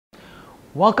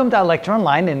Welcome to our lecture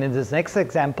online, and in this next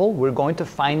example we're going to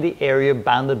find the area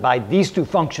bounded by these two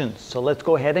functions. So let's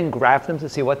go ahead and graph them to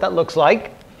see what that looks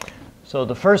like. So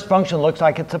the first function looks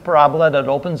like it's a parabola that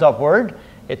opens upward.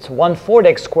 It's 1/4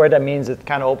 x squared. That means it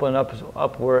kind of opens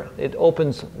upward. It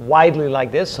opens widely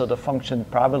like this, so the function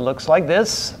probably looks like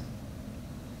this.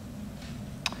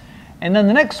 And then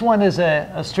the next one is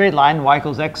a straight line, y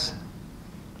equals x,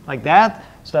 like that.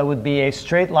 So that would be a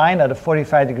straight line at a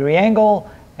 45-degree angle,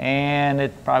 and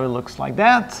it probably looks like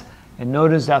that. And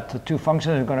notice that the two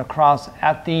functions are going to cross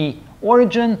at the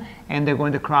origin, and they're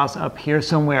going to cross up here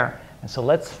somewhere. And so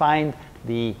let's find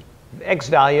the x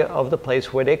value of the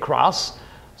place where they cross.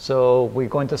 So we're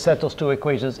going to set those two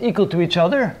equations equal to each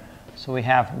other. So we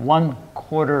have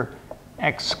 1/4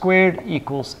 x squared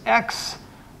equals x.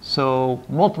 So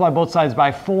multiply both sides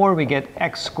by 4, we get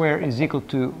x squared is equal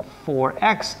to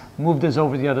 4x. Move this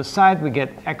over to the other side, we get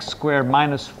x squared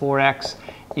minus 4x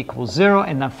equals 0.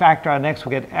 And then factor out x,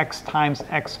 we get x times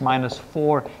x minus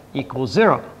 4 equals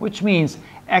 0, which means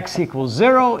x equals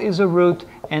 0 is a root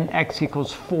and x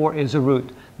equals 4 is a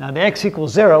root. Now the x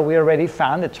equals 0 we already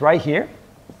found, it's right here,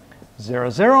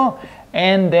 0, 0.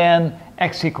 And then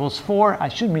x equals 4, I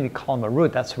shouldn't really call them a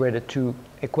root, that's where the two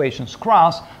equations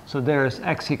cross. So there's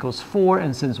x equals 4,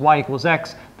 and since y equals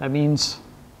x, that means,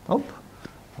 I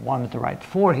wanted to write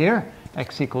 4 here,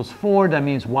 x equals 4, that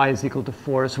means y is equal to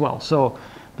 4 as well. So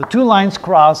the two lines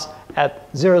cross at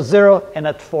 0, 0 and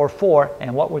at 4, 4,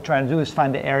 and what we're trying to do is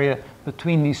find the area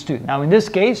between these two. Now in this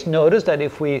case, notice that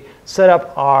if we set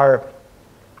up our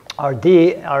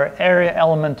area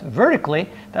element vertically,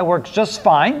 that works just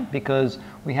fine because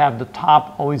we have the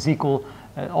top always equal,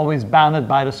 always bounded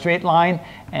by the straight line,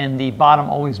 and the bottom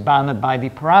always bounded by the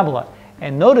parabola.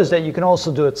 And notice that you can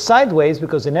also do it sideways,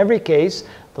 because in every case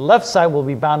the left side will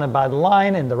be bounded by the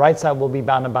line and the right side will be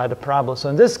bounded by the parabola. So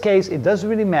in this case it doesn't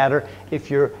really matter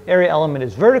if your area element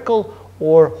is vertical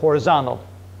or horizontal.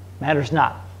 Matters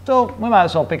not. So we might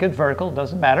as well pick it vertical,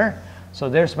 doesn't matter. So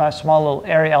there's my small little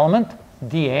area element,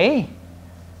 dA,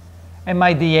 and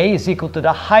my dA is equal to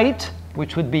the height,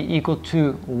 which would be equal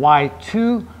to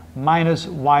y2 minus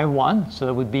y1. So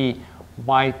that would be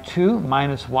y2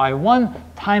 minus y1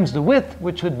 times the width,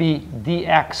 which would be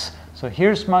dx. So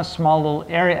here's my small little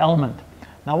area element.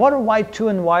 Now what are y2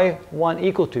 and y1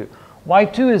 equal to?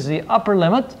 y2 is the upper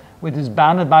limit, which is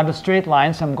bounded by the straight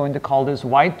line, so I'm going to call this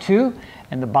y2,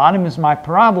 and the bottom is my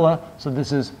parabola, so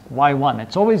this is y1.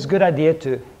 It's always a good idea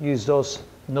to use those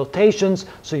notations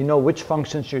so you know which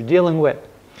functions you're dealing with.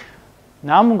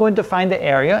 Now I'm going to find the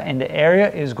area, and the area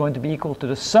is going to be equal to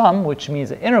the sum, which means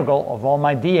the integral of all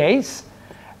my dA's.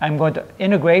 I'm going to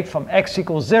integrate from x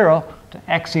equals 0 to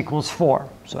x equals 4.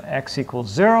 So x equals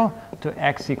 0 to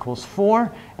x equals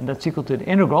 4, and that's equal to the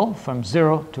integral from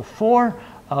 0 to 4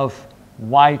 of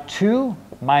y2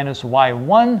 minus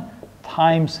y1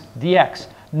 times dx.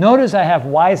 Notice I have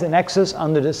y's and x's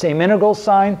under the same integral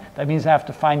sign. That means I have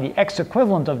to find the x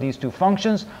equivalent of these two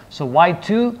functions. So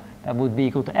y2, that would be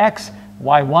equal to x.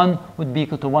 y1 would be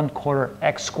equal to 1/4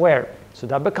 x squared. So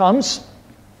that becomes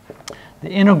the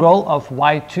integral of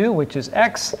y2, which is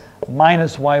x,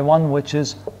 minus y1, which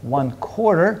is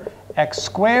 1/4 x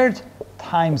squared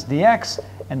times dx.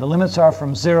 And the limits are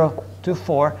from 0 to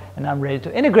 4, and I'm ready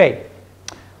to integrate.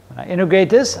 When I integrate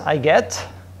this, I get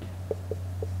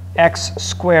x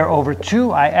squared over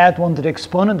 2. I add 1 to the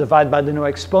exponent, divide by the new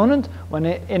exponent. When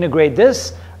I integrate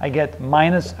this, I get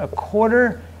minus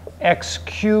 1/4 x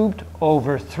cubed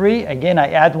over 3. Again, I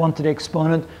add 1 to the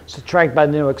exponent, subtract by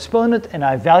the new exponent, and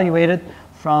I evaluate it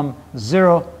from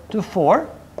 0 to 4.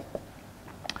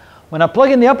 When I plug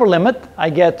in the upper limit,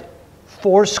 I get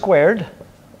 4 squared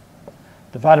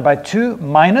divided by 2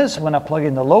 minus, when I plug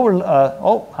in the lower,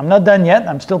 I'm not done yet,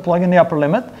 I'm still plugging the upper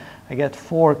limit. I get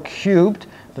 4 cubed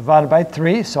divided by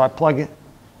 3, so I plug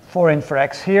 4 in for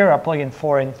x here, I plug in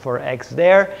 4 in for x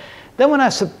there. Then when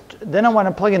I want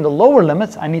to plug in the lower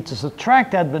limits, I need to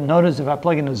subtract that, but notice if I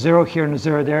plug in a 0 here and a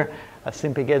 0 there, I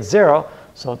simply get 0,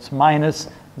 so it's minus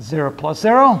 0 plus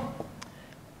 0.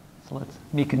 So let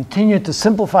me continue to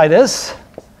simplify this.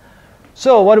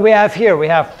 So what do we have here? We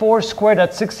have 4 squared,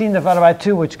 that's 16 divided by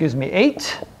 2, which gives me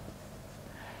 8.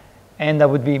 And that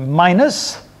would be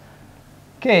minus,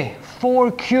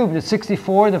 4 cubed is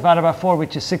 64 divided by 4,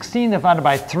 which is 16 divided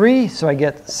by 3. So I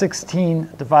get 16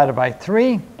 divided by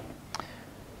 3.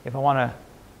 If I want to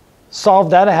solve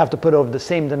that, I have to put over the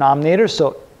same denominator.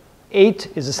 So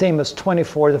 8 is the same as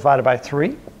 24 divided by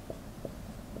 3.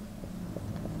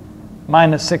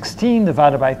 Minus 16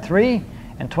 divided by 3.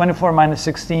 And 24 minus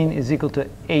 16 is equal to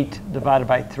 8 divided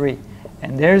by 3.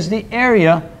 And there's the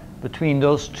area between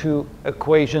those two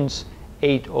equations,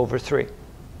 8 over 3.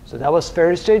 So that was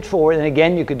very straightforward. And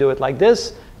again, you could do it like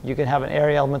this. You can have an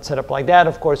area element set up like that.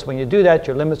 Of course, when you do that,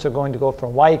 your limits are going to go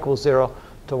from y equals 0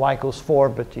 to y equals 4,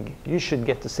 but you should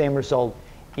get the same result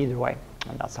either way.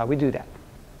 And that's how we do that.